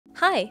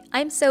Hi,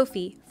 I'm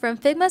Sophie from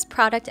Figma's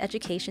product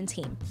education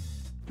team.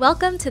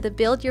 Welcome to the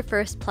Build Your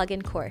First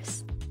Plugin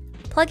course.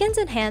 Plugins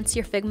enhance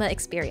your Figma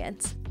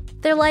experience.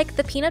 They're like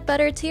the peanut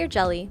butter to your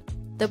jelly,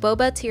 the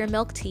boba to your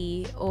milk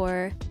tea,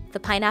 or the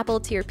pineapple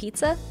to your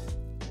pizza.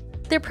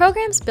 They're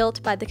programs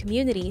built by the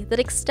community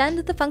that extend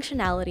the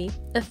functionality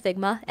of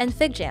Figma and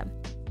FigJam.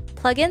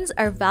 Plugins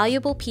are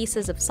valuable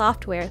pieces of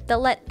software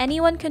that let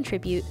anyone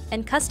contribute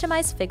and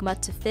customize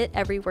Figma to fit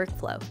every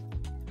workflow.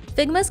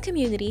 Figma's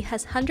community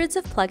has hundreds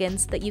of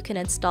plugins that you can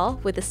install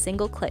with a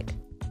single click.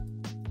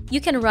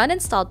 You can run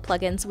installed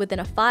plugins within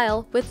a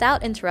file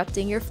without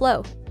interrupting your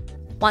flow.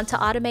 Want to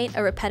automate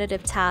a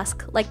repetitive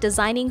task like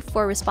designing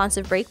for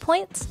responsive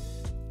breakpoints?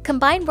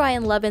 Combine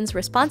Brian Levin's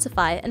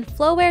Responsify and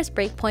Flowware's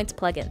Breakpoints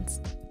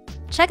plugins.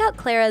 Check out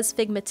Clara's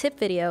Figma tip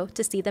video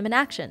to see them in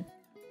action.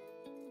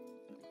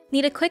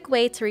 Need a quick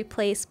way to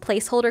replace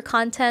placeholder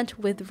content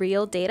with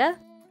real data?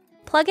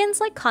 Plugins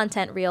like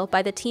Content Reel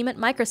by the team at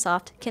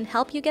Microsoft can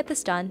help you get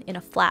this done in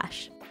a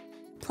flash.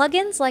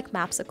 Plugins like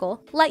Mapsicle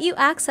let you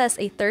access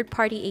a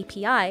third-party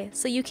API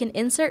so you can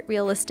insert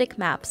realistic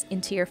maps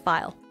into your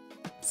file.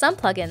 Some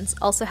plugins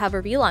also have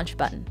a relaunch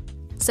button,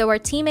 so our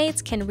teammates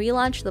can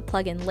relaunch the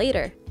plugin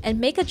later and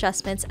make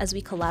adjustments as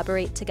we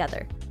collaborate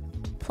together.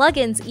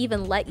 Plugins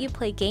even let you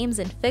play games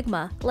in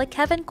Figma like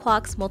Kevin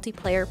Kwok's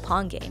multiplayer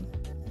Pong game.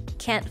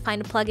 Can't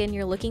find a plugin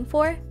you're looking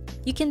for?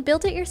 You can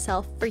build it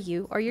yourself for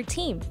you or your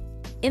team.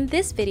 In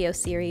this video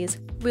series,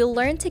 we'll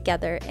learn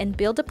together and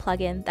build a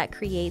plugin that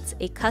creates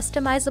a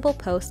customizable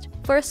post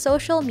for a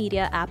social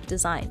media app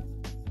design.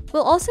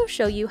 We'll also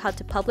show you how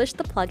to publish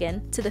the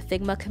plugin to the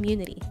Figma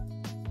community.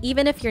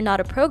 Even if you're not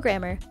a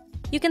programmer,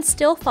 you can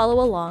still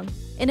follow along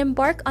and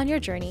embark on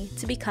your journey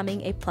to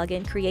becoming a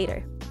plugin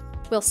creator.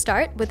 We'll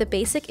start with a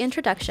basic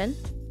introduction,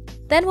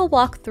 then we'll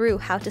walk through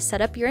how to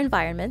set up your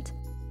environment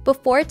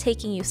before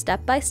taking you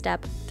step by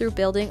step through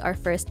building our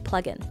first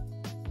plugin.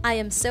 I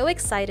am so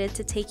excited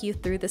to take you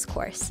through this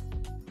course.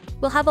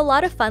 We'll have a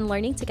lot of fun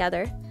learning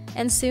together,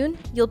 and soon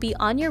you'll be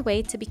on your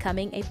way to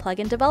becoming a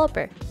plugin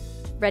developer.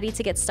 Ready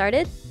to get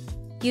started?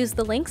 Use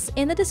the links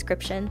in the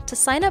description to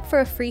sign up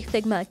for a free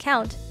Figma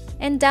account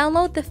and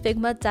download the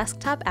Figma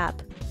desktop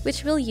app,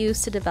 which we'll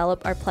use to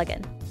develop our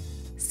plugin.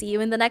 See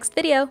you in the next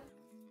video!